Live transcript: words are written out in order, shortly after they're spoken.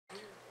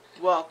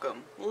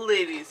welcome,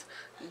 ladies,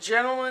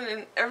 gentlemen,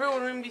 and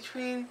everyone in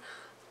between.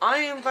 I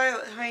am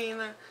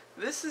VioletHyena.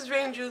 This is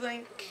Ranger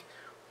Link.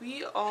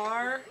 We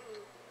are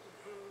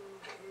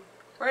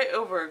right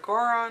over at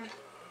Goron.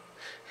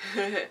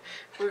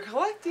 We're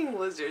collecting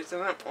lizards,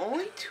 and I'm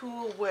only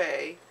 2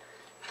 away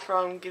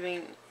from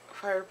getting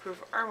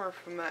fireproof armor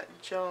from that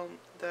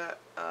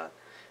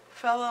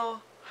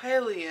fellow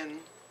Hylian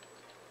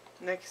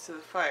next to the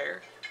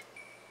fire.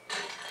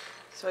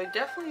 So I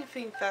definitely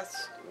think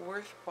that's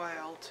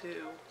worthwhile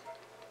to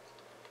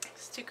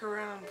stick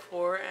around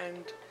for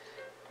and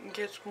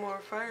get more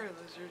fire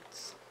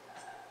lizards.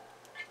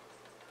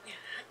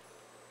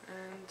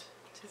 And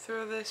to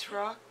throw this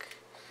rock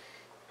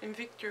in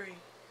victory.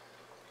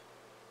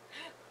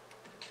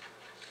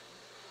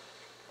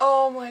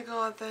 Oh my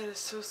god, that is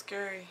so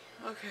scary.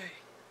 Okay.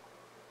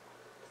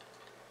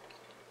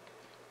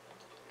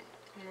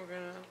 And we're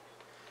gonna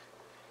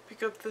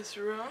pick up this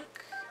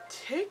rock,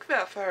 take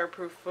that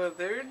fireproof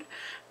lizard,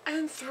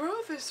 and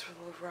throw this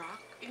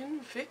rock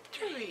in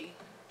victory.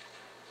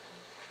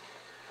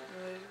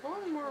 There's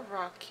one more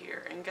rock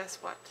here, and guess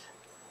what?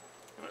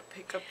 I'm gonna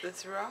pick up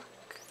this rock.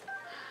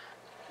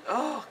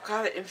 Oh,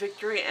 got it in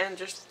victory, and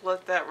just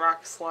let that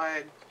rock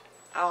slide.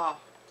 Oh,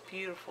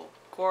 beautiful,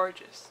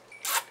 gorgeous.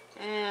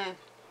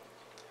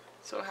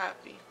 So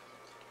happy.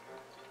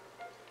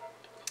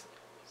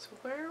 So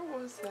where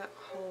was that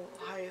whole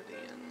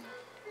Hylian?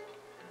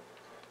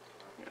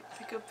 I'm gonna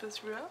pick up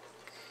this rock,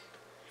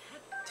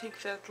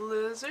 take that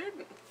lizard,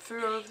 and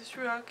throw this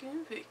rock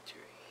in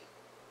victory.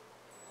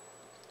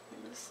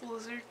 And this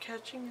lizard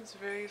catching is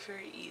very,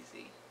 very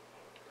easy.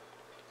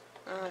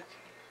 Okay,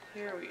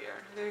 here we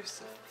are. There's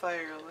the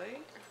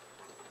firelight.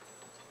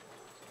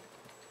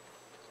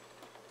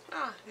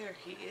 Ah, there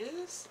he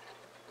is.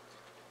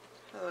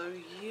 Hello,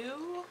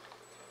 you.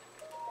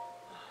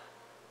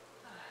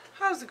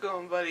 How's it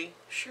going, buddy?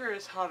 Sure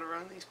is hot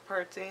around these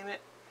parts, ain't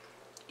it?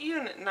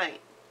 Even at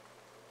night.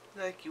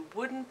 Like you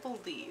wouldn't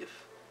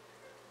believe.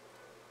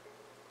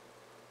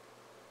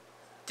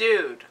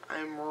 Dude,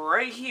 I'm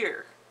right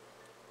here.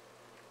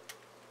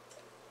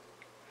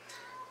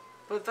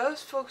 But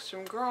those folks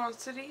from Goron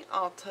City,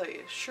 I'll tell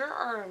you, sure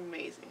are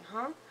amazing,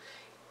 huh?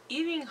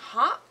 Eating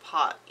hot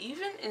pot,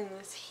 even in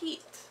this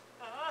heat.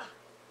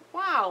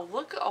 Wow,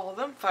 look at all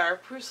them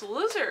fireproof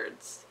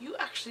lizards. You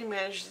actually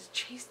managed to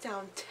chase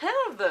down 10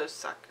 of those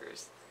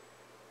suckers.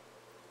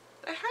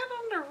 They hide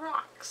under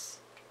rocks.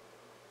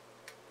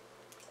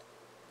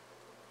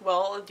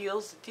 Well, a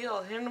deal's a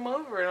deal. Hand them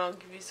over and I'll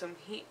give you some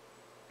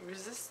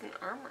heat-resistant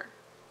armor.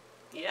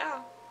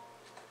 Yeah.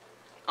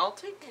 I'll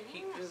take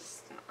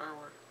heat-resistant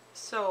armor.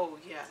 So,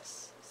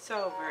 yes.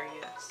 So very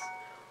yes.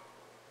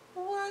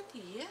 What?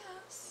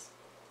 Yes.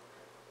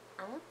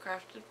 Armor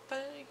crafted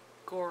by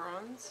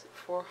Gorons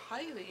for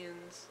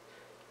Hylians.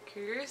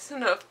 Curious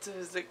enough to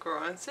visit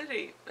Goron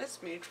City.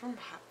 It's made from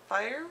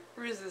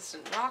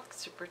fire-resistant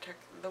rocks to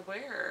protect the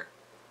wearer.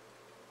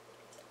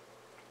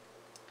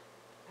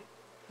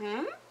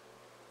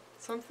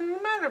 Something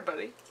the matter,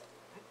 buddy?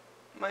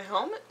 My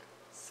helmet?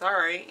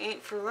 Sorry,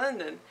 ain't for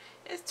London.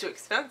 It's too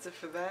expensive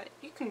for that.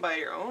 You can buy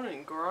your own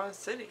in Goron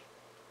City.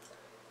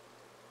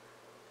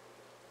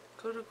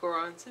 Go to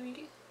Goron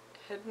City.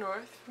 Head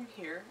north from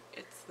here.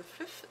 It's the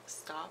 5th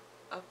stop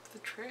up the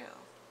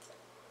trail.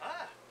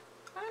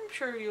 I'm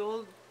sure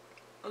you'll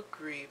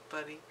agree,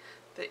 buddy,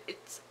 that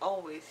it's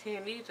always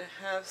handy to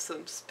have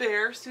some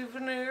spare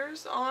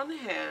souvenirs on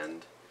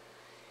hand.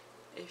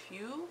 If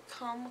you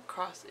come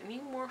across any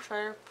more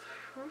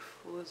fireproof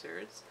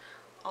lizards,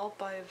 I'll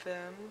buy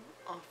them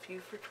off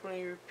you for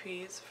 20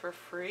 rupees for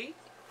free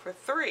for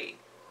 3.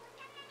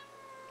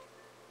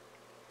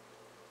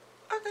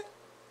 Okay.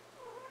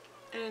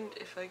 And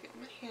if I get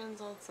my hands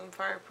on some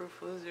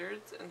fireproof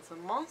lizards and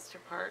some monster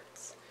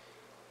parts,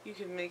 you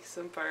can make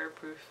some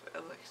fireproof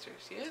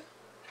elixirs. Yeah,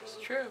 it's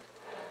true.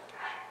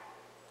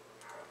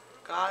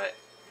 Got it.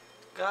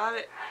 Got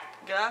it.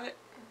 Got it.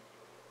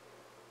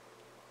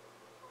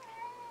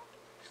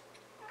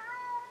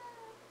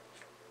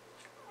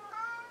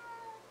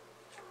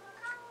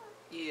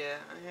 Yeah,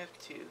 I have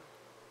to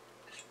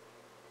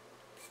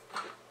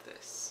put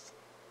this.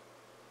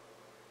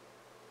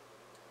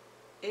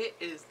 It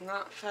is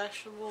not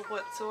fashionable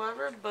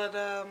whatsoever, but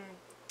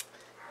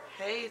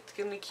hey, it's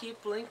gonna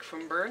keep Link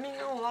from burning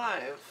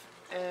alive,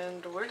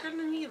 and we're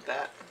gonna need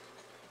that.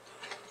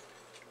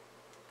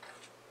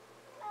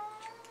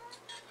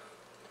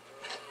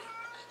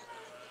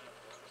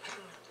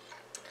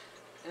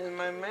 And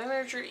my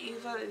manager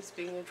Eva is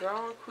being a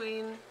drama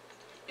queen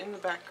in the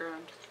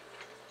background.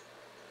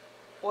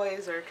 Why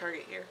is our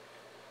target here?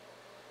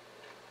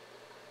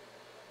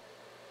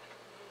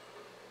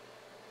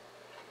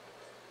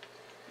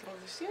 Well,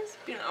 there seems to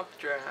be an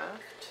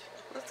updraft.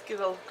 Let's get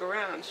a look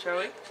around, shall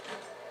we?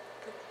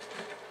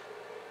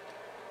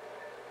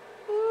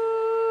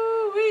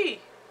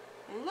 Woo-wee!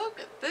 Look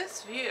at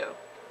this view.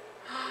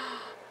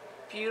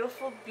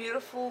 Beautiful,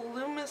 beautiful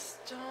Loomis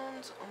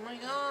stones. Oh my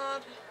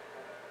god.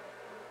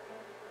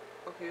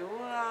 Okay,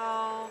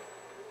 well,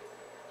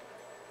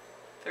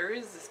 there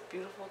is this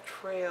beautiful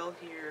trail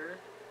here.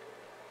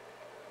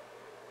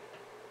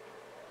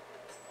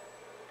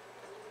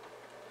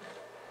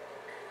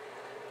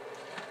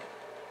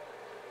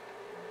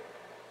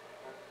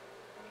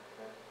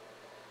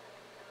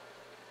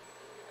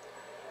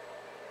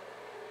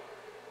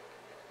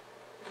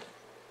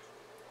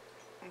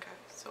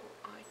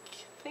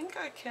 think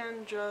I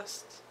can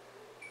just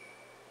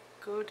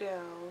go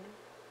down,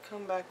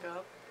 come back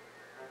up,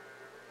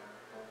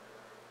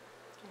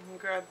 and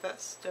grab that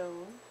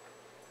stone.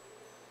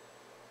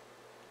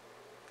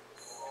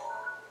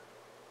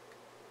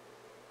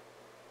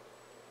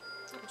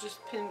 I'll just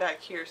pin back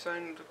here so I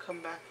need to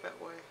come back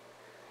that way.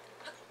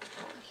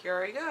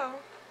 Here I go.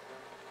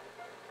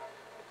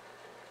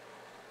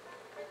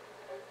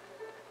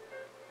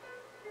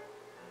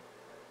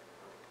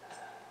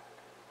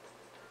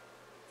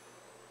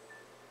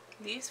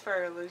 These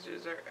fire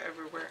lasers are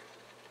everywhere.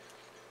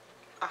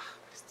 Ah,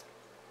 missed.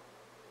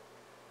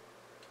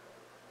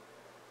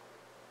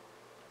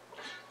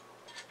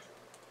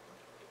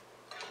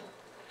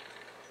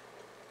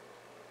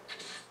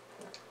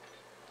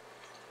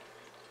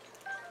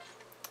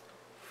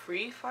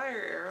 Free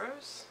fire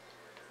arrows.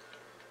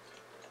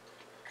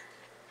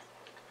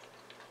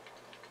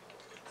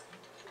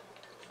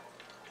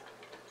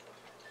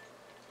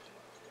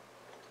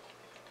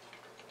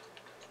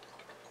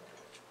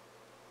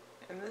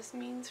 And this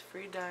means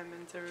free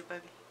diamonds,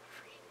 everybody.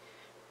 Free.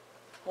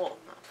 Well,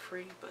 not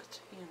free, but,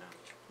 you know,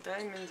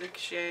 diamonds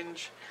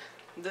exchange.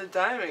 The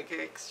diamond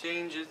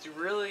exchange is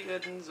really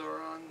good in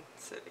Zora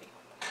City.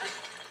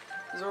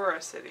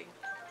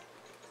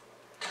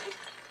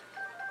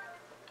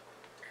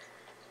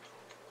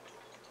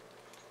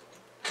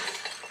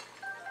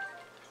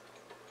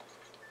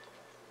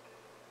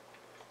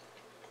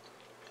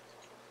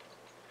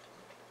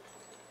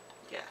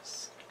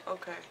 Yes.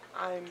 Okay.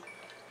 I'm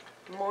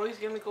always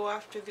gonna go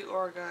after the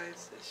ore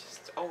guys. It's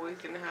just always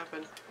gonna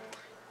happen.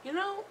 You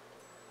know,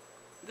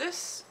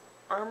 this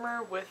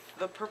armor with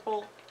the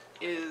purple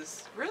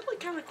is really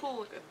kind of cool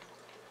looking.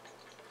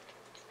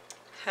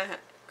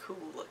 Cool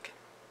looking.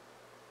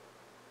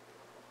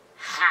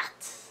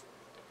 Hot.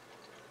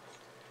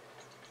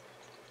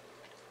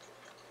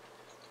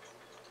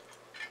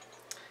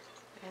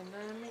 And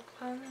I make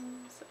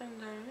puns,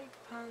 and I make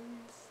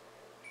puns.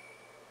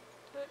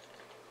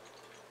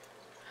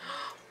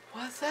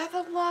 Was that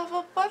a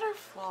lava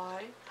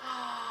butterfly?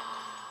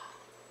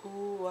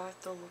 Ooh, I have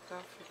to look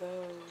out for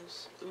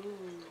those.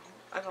 Ooh,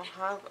 I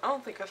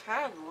don't think I've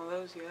had one of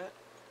those yet.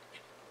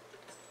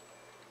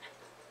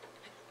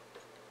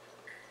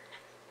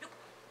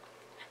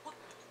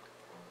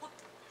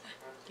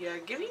 Yeah,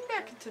 getting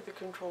back into the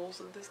controls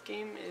of this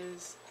game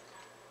is,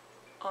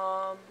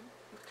 kind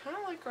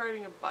of like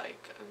riding a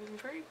bike. I've been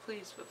very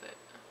pleased with it.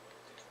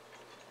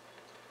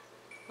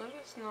 Let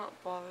us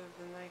not bother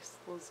the nice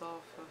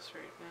Lizalfos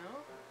right now.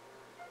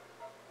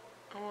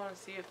 I want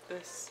to see if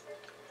this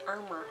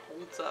armor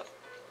holds up.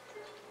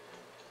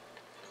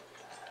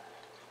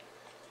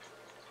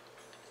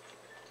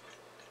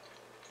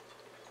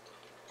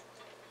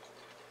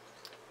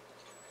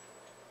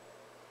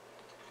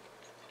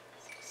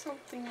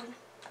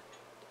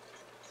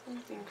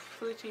 Something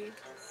footy.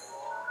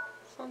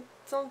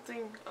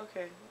 Something.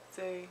 Okay, it's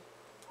a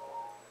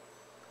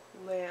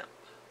lamp.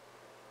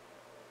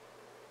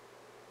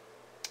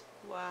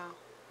 Wow,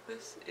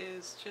 this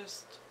is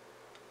just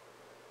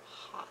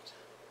hot.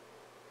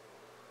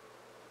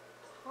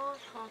 Hot,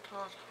 hot,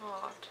 hot,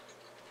 hot.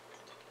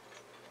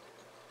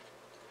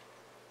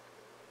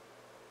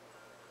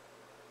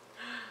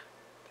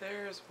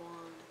 There's one.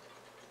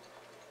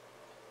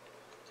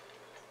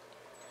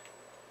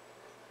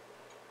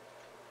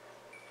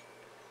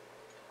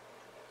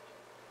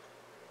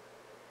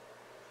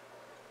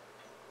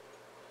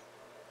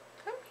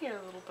 Come here,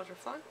 little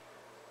butterfly.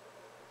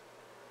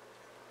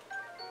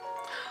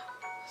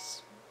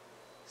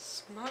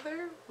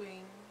 Smother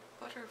wing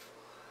butterfly.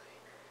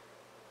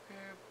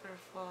 Rare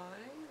butterfly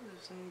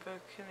lives in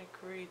volcanic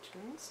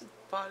regions. Its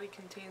body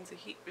contains a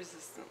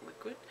heat-resistant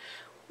liquid,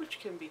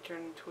 which can be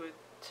turned into a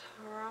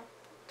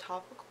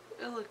topical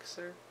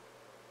elixir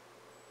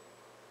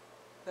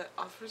that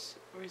offers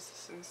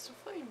resistance to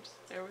flames.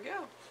 There we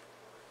go.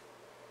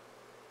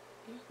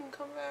 You can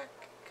come back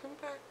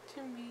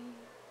to me.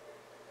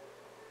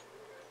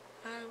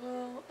 I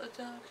will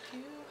adopt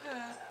you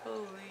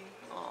happily.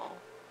 Aw,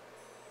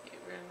 it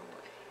ran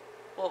away.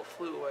 Well, it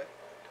flew away.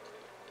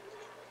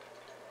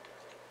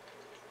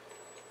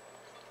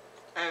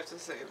 I have to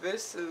say,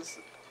 this is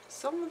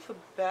some of the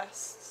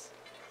best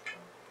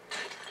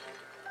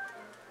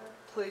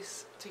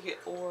place to get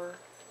ore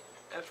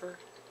ever.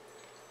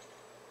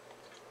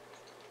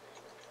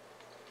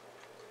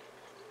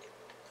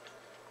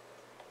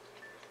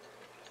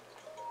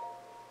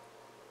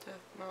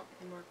 Death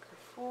Mountain Marker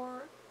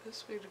 4,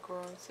 this way to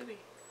Goron City.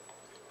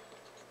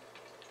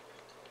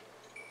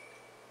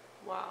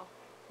 Wow,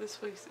 this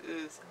place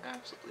is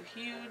absolutely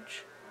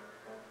huge,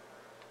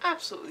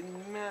 absolutely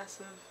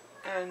massive,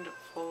 and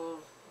full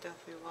of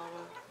deathly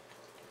lava.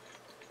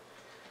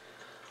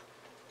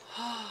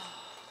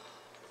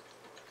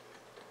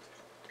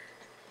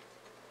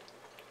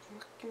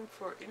 Looking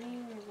for any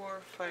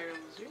more fire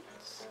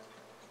lizards.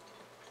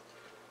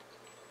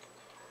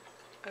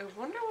 I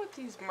wonder what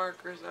these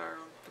markers are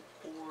on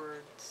the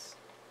boards.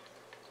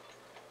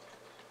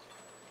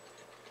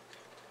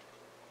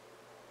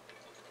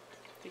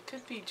 They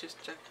could be just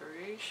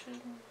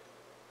decoration.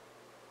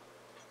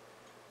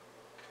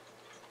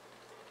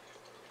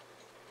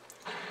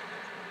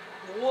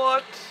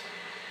 What?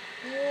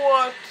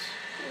 What?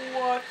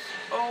 What?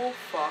 Oh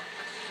fuck.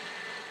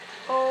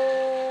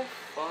 Oh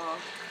fuck.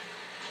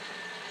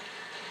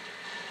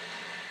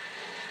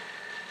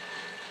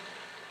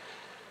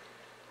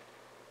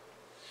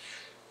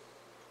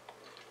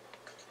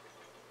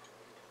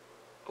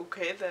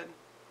 Okay then.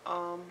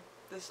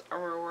 This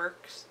armor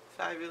works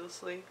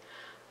fabulously.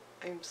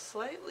 I'm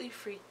slightly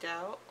freaked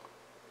out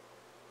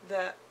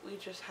that we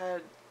just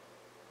had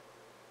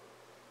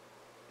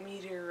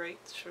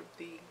meteorites from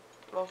the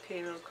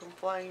volcano come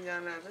flying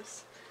down at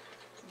us.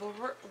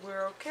 But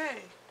we're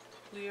okay.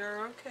 We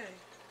are okay.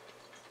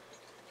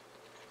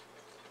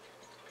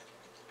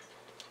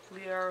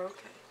 We are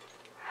okay.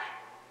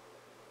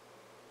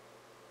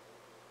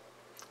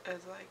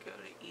 As I go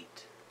to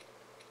eat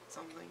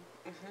something.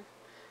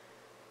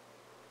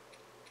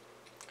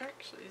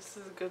 Actually, this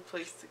is a good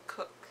place to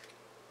cook.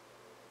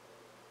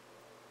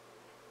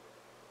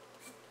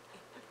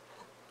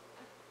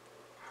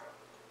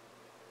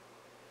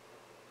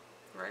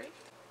 Right?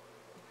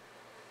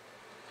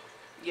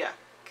 Yeah,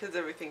 because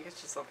everything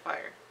catches on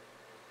fire.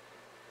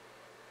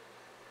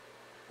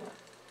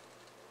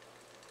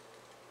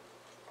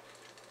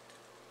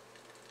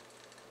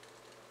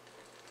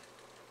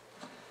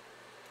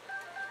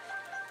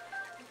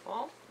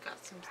 Well,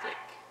 got some steak.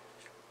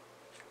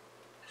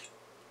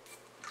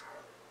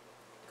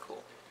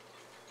 Cool.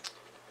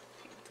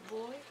 Feed the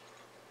boy.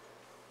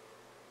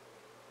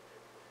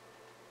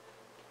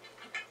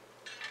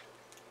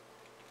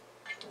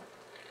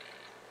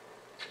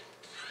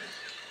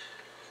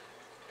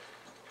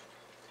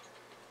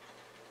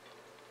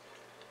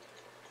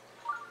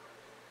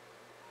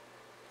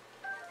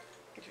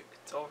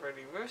 It's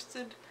already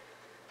roasted.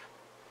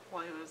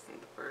 Why wasn't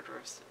the bird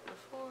roasted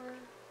before?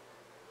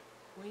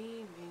 We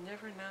may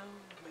never know,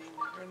 may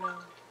never know.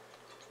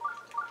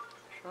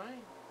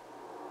 Trying.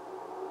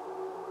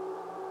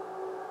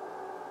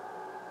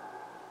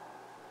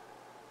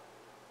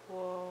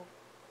 Whoa.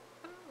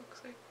 That looks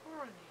like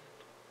more onion.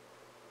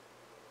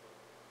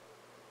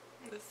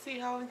 Let's see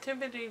how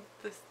intimidating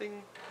this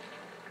thing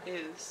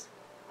is.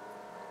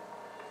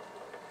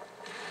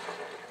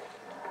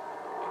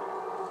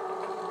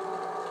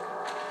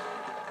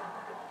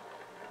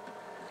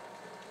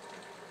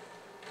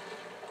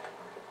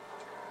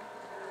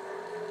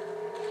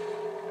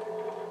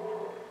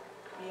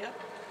 Yep.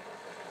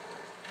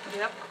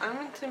 Yep, I'm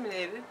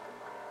intimidated.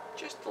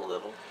 Just a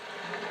little.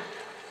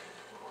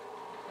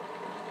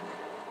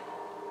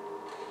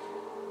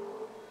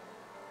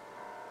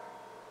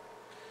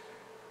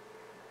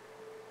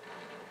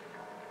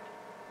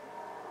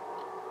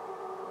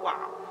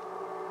 Wow.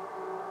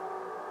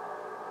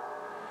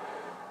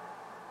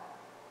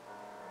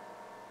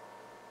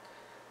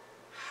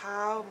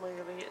 How am I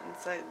gonna get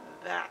inside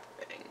that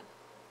thing?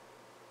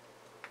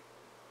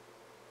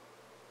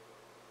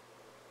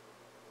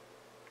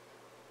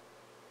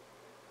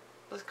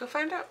 Let's go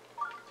find out.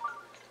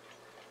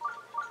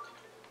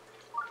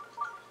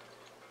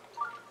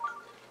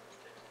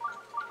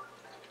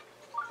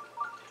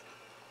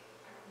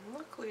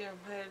 Luckily, I'm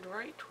headed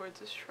right towards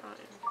the shrine.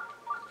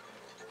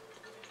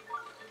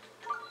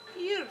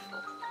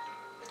 Beautiful.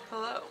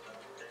 Hello.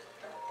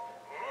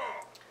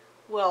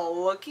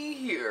 Well, looky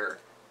here.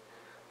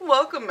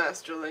 Welcome,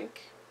 Master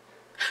Link.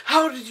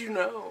 How did you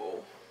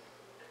know?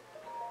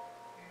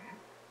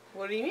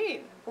 What do you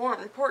mean? More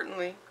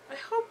importantly, I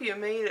hope you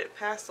made it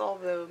past all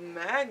the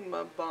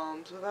magma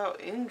bombs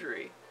without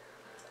injury.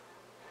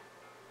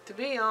 To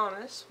be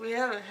honest, we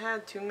haven't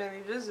had too many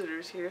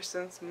visitors here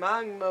since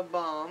magma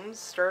bombs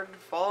started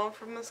falling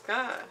from the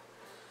sky.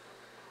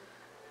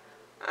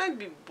 I'd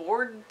be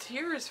bored to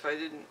tears if I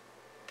didn't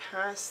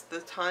pass the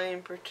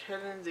time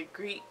pretending to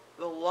greet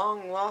the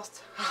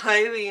long-lost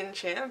Hylian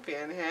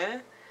champion, huh?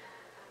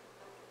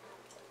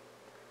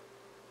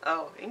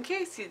 Oh, in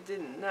case you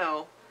didn't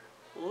know,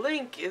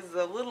 Link is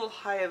the little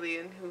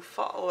Hylian who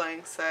fought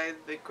alongside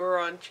the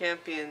Goron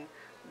champion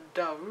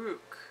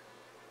Daruk.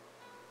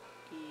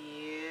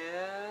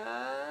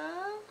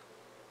 Yeah?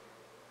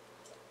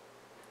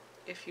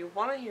 If you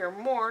want to hear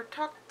more,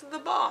 talk to the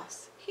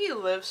boss. He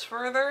lives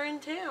further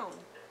in town.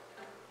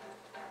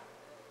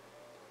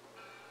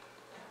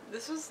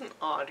 This was an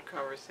odd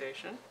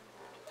conversation.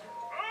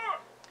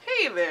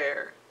 Hey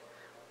there!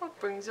 What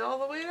brings you all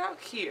the way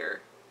out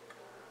here?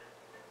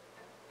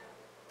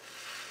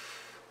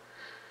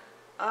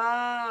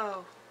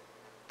 Oh,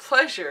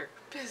 pleasure,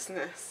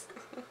 business.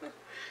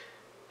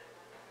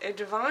 A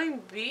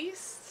divine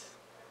beast?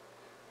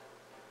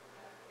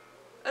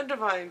 A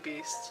divine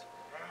beast.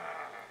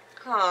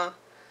 Huh.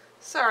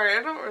 Sorry,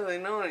 I don't really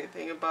know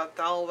anything about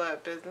all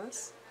that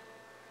business.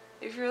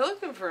 If you're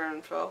looking for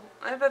info,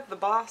 I bet the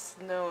boss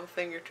know a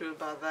thing or two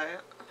about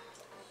that.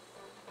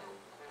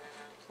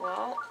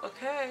 Well,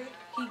 okay.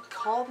 He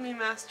called me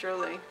Master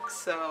Link,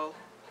 so...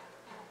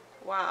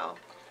 Wow.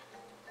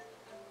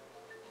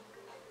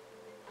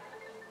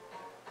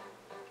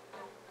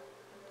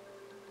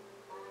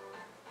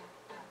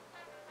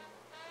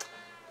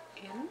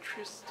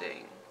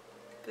 Interesting.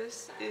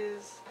 This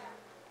is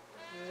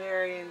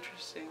very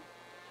interesting.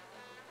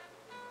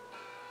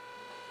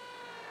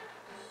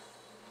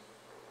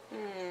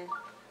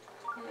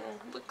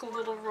 Look, a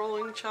little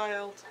rolling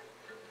child.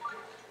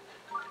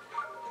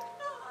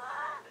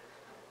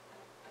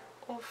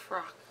 Oh,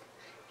 frock.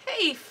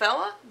 Hey,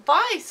 fella,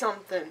 buy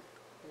something.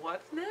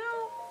 What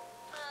now?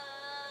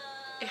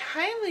 A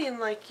Hylian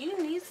like you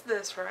needs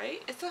this,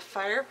 right? It's a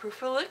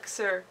fireproof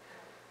elixir.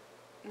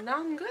 No,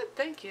 I'm good,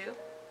 thank you.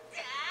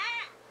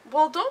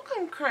 Well, don't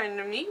come crying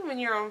to me when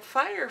you're on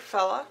fire,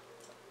 fella.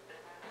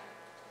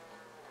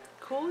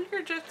 Cool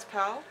your jets,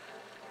 pal.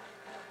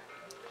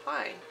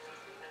 Hi.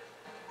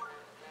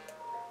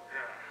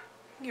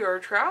 You're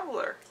a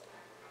traveler.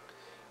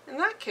 In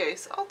that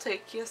case, I'll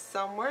take you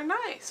somewhere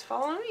nice.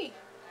 Follow me.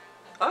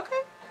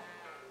 Okay.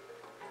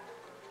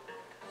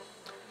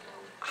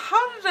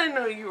 How did I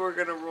know you were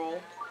gonna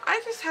roll?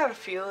 I just had a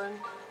feeling.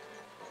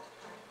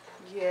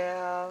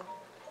 Yeah.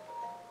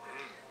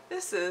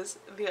 This is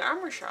the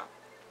armor shop.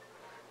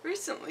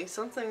 Recently,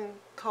 something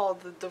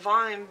called the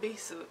Divine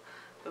Beast of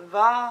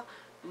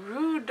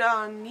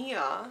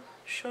VioletHyena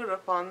showed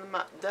up on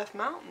the Death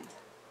Mountain.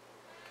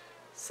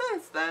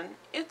 Since then,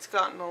 it's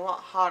gotten a lot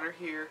hotter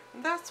here.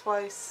 That's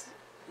why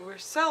we're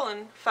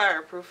selling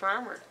fireproof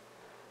armor.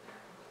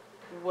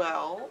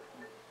 Well,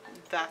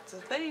 that's a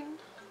thing.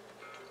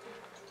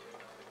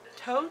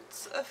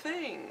 Totes a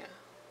thing.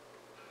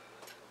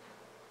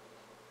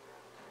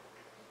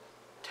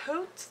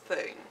 Totes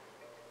thing.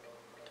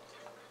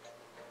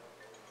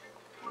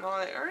 Now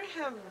I already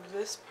have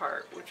this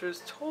part, which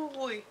was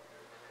totally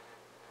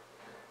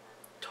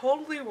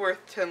worth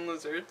 10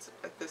 lizards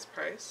at this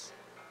price.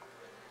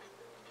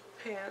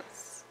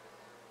 Pants.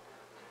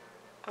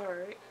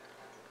 Alright.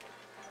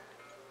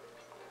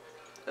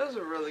 That was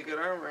a really good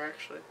armor,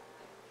 actually.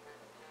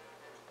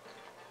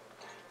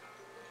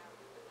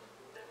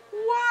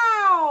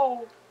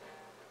 Wow!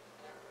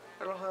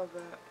 I don't have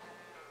that.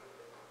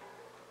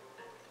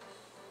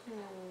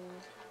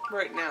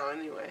 Right now,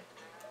 anyway.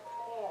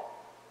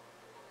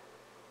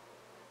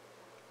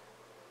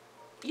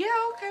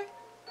 Yeah, okay.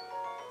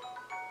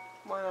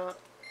 Why not?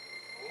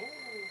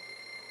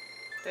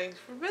 Thanks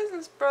for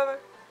business, brother.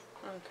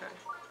 Okay.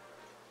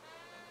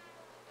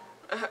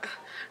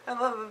 I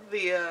love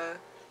the,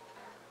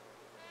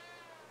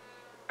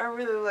 I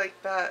really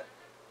like that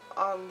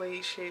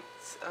oddly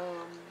shaped,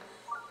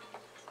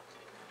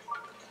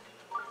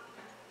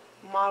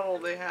 model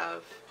they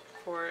have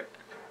for it.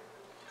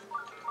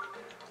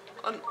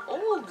 An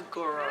old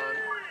Goron.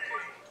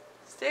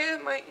 Stay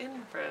at my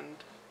inn,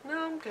 friend.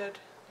 No, I'm good.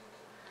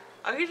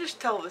 I can just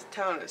tell this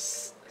town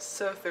is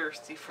so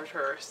thirsty for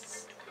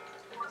tourists.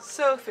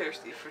 So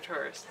thirsty for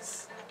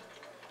tourists.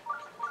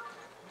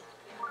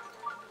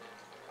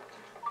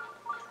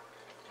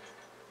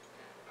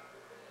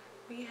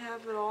 We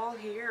have it all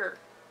here.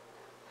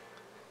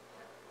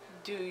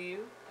 Do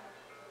you?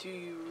 Do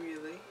you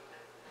really?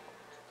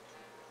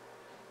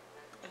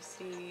 I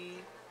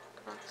see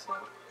rock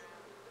salt.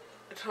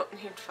 I don't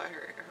need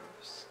fire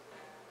arrows.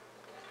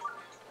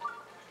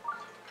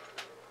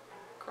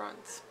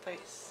 Grunt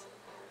spice.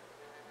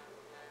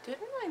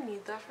 Didn't I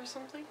need that for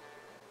something?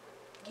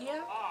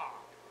 Yeah.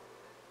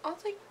 I'll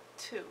take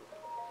 2.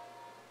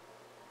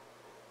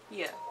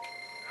 Yeah.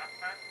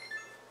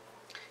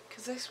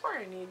 Because I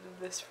swear I needed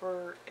this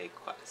for a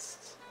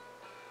quest.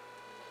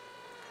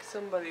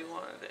 Somebody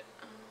wanted it.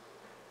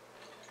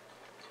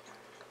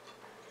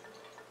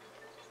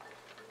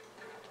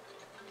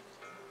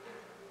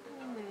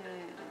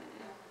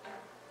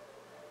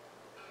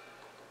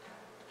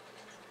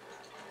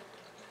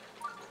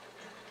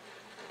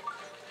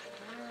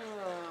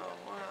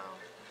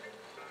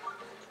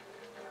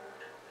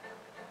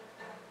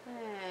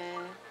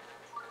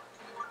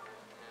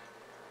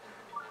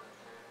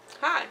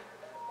 Hi.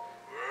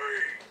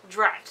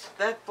 Drat,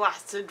 that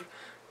blasted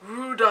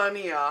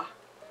Rudania.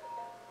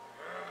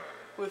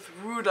 With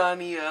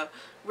Rudania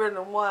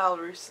running wild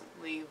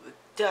recently, the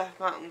Death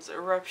Mountain's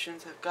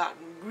eruptions have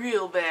gotten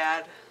real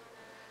bad.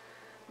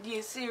 Do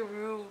you see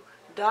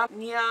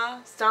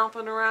Rudania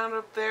stomping around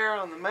up there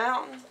on the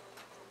mountain?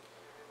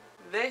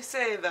 They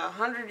say that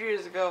 100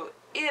 years ago,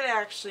 it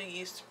actually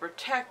used to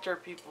protect our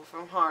people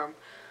from harm.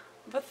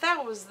 But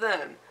that was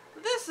then.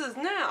 This is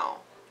now.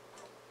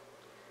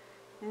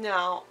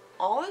 Now,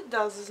 all it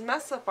does is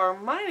mess up our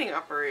mining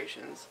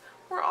operations.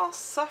 We're all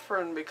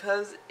suffering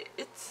because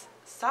it's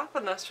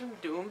stopping us from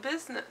doing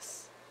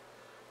business.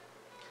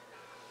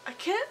 I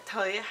can't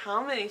tell you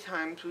how many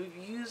times we've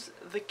used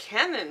the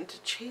cannon to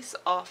chase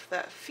off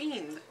that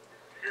fiend.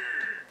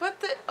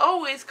 But it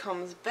always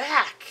comes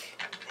back.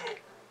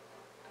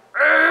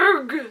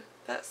 Urgh!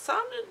 That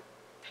sounded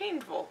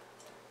painful.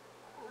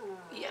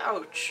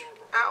 Ouch.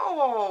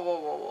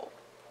 Ow.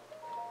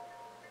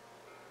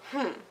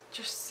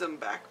 Just some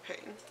back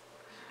pain.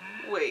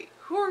 Wait,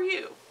 who are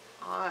you?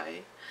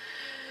 I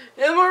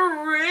am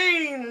a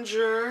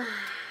ranger.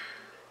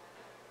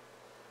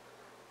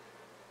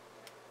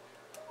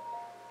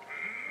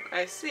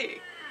 I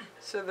see.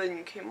 So then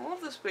you came all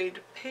this way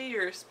to pay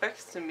your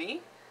respects to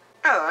me?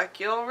 I like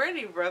you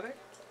already, brother.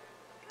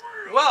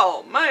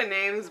 Well, my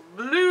name's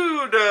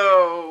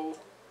Bluto.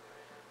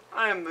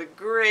 I am the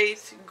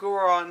great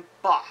Goron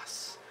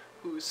boss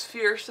who's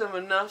fearsome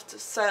enough to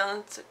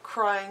silence a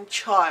crying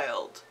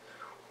child,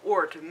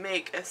 or to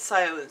make a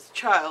silenced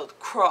child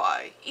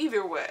cry.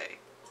 Either way.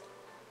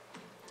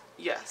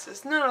 Yes,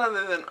 it's none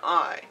other than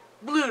I,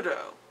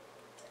 Bluto.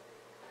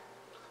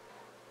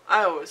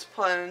 I was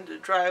planning to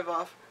drive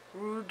off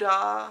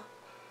Rudania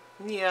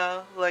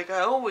like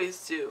I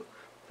always do,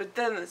 but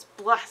then this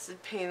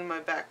blasted pain in my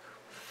back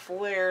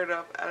flared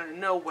up out of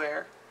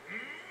nowhere.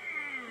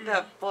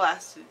 That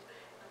blasted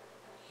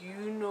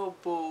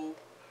Unobo.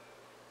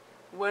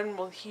 When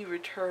will he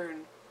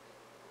return?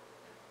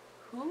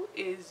 Who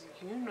is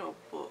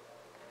Unobo?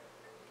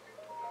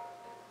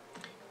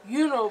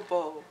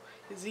 Unobo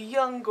is a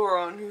young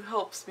Goron who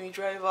helps me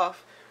drive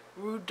off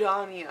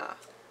Rudania.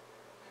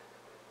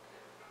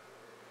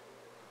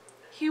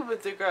 He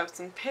went to grab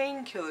some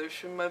painkillers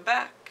from my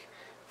back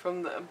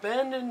from the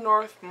abandoned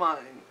North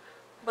Mine,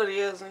 but he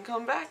hasn't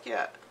come back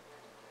yet.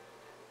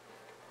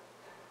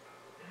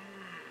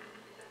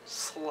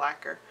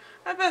 Slacker.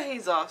 I bet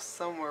he's off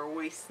somewhere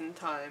wasting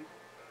time.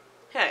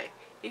 Hey,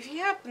 if you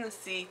happen to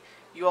see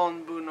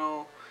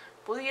Yonbuno,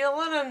 will you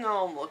let him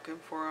know I'm looking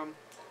for him?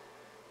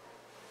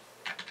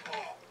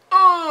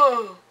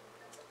 Oh!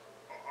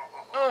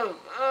 Oh,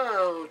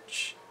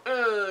 ouch!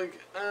 Ugh,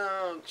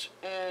 ouch,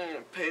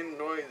 and pain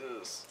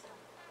noises.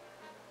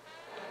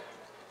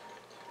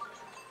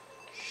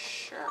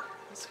 Sure,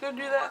 let's go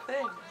do that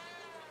thing.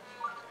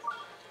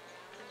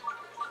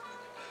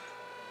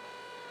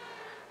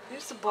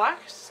 Here's the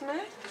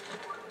blacksmith.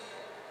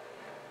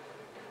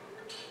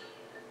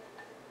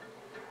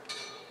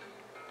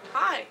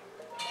 Hi.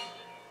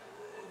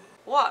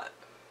 What?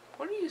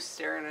 What are you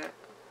staring at?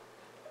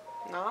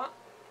 Not?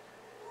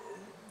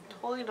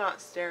 Totally not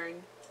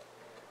staring.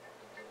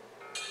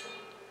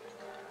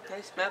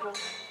 Nice metal.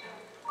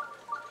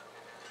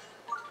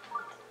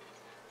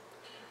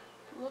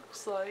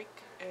 Looks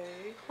like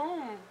a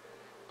home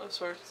of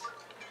sorts.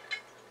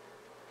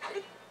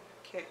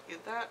 Can't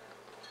get that.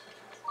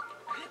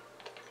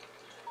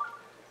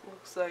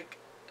 Looks like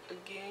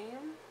a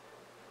game.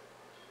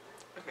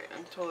 Okay,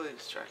 I'm totally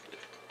distracted.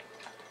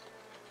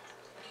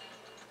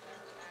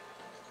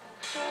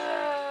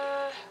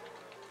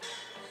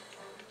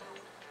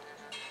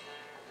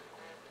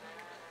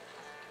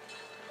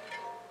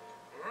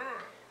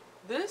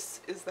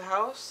 This is the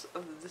house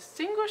of the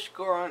distinguished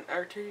Goron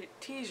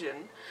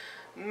artisan,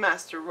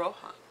 Master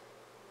Rohan.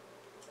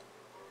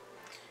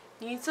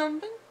 Need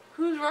something?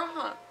 Who's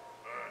Rohan?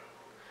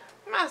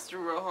 Master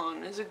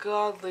Rohan is a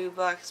godly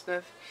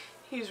blacksmith.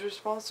 He's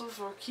responsible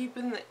for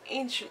keeping the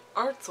ancient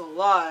arts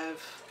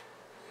alive.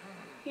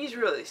 He's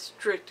really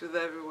strict with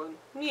everyone,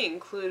 me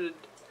included.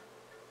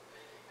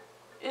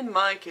 In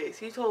my case,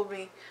 he told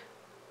me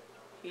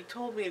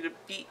to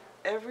beat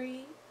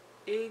every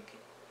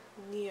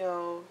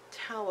Igneo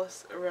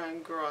Talus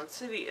around Goron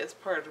City as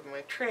part of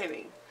my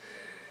training.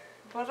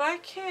 But I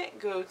can't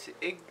go to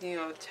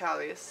Igneo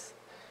Talus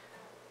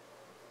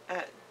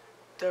at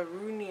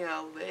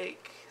Darunia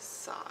Lake,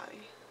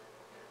 sigh.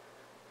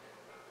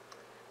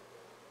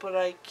 But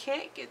I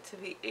can't get to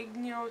the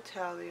Igneo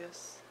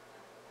Talus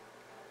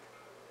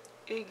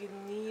at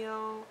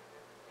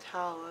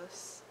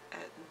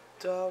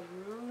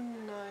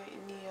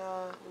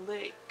Darunia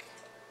Lake.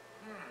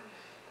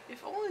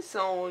 If only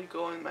someone would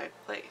go in my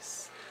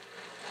place.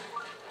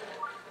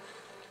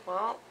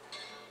 Well,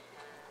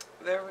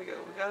 there we go.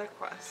 We got a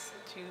quest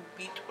to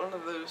beat one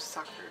of those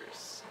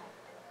suckers.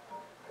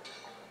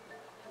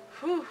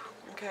 Whew,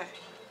 okay.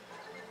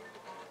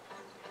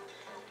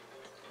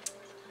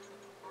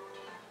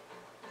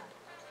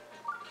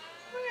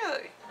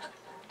 Really?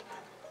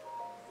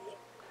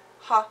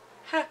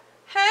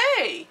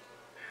 Hey!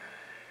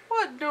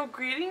 What, no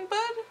greeting,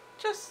 bud?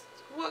 Just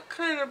what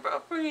kind of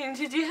upbringing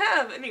did you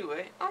have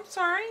anyway? I'm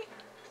sorry.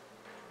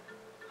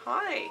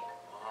 Hi.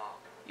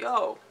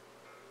 Yo.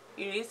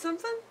 You need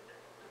something?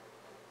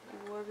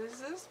 What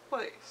is this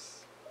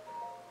place?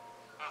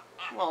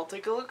 Well,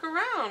 take a look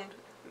around.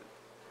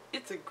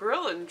 It's a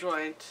grilling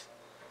joint.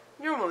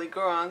 Normally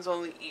Gorons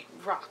only eat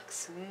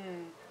rocks.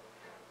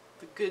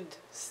 The good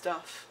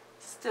stuff.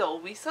 Still,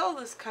 we sell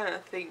this kind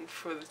of thing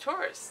for the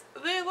tourists.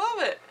 They love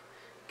it.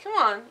 Come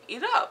on,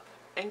 eat up.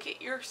 And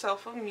get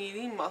yourself a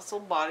meaty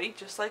muscle body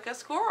just like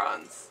us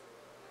Gorons.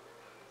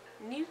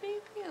 Need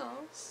anything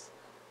else?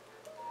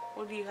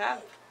 What do you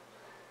have?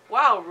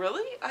 Wow,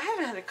 really? I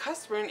haven't had a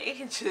customer in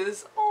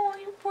ages. Oh,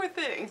 you poor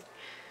thing.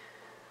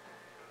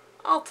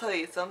 I'll tell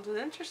you something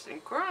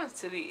interesting. Goron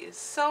City is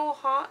so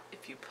hot,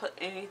 if you put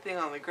anything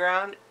on the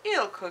ground,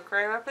 it'll cook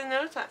right up in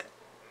no time.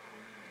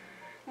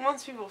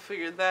 Once people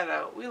figured that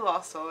out, we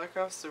lost all our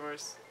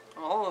customers.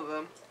 All of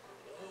them.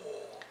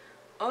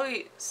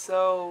 Okay,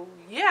 so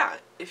yeah,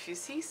 if you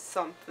see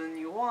something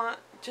you want,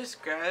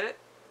 just grab it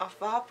off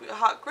the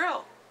hot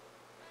grill.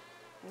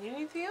 Need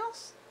anything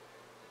else?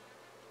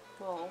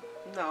 Well,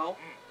 no.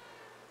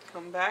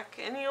 Come back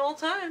any old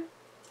time.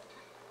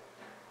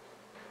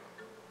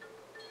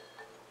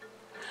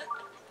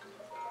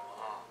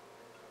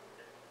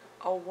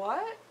 A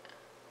what?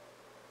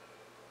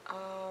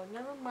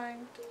 Never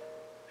mind.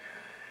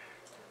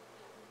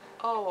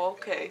 Oh,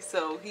 okay.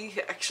 So he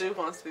actually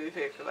wants me to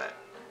pay for that.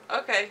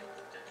 Okay.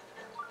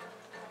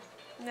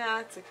 Nah,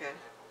 it's okay.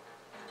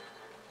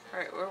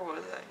 Alright, where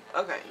was I?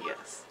 Okay,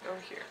 yes.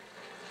 Over here.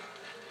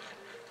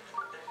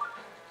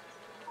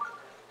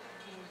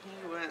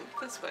 He went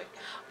this way.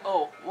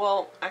 Oh,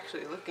 well,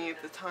 actually, looking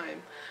at the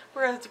time,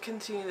 we're going to have to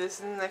continue this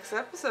in the next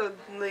episode,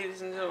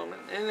 ladies and gentlemen,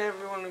 and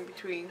everyone in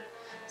between.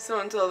 So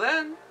until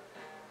then,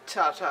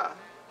 ta-ta.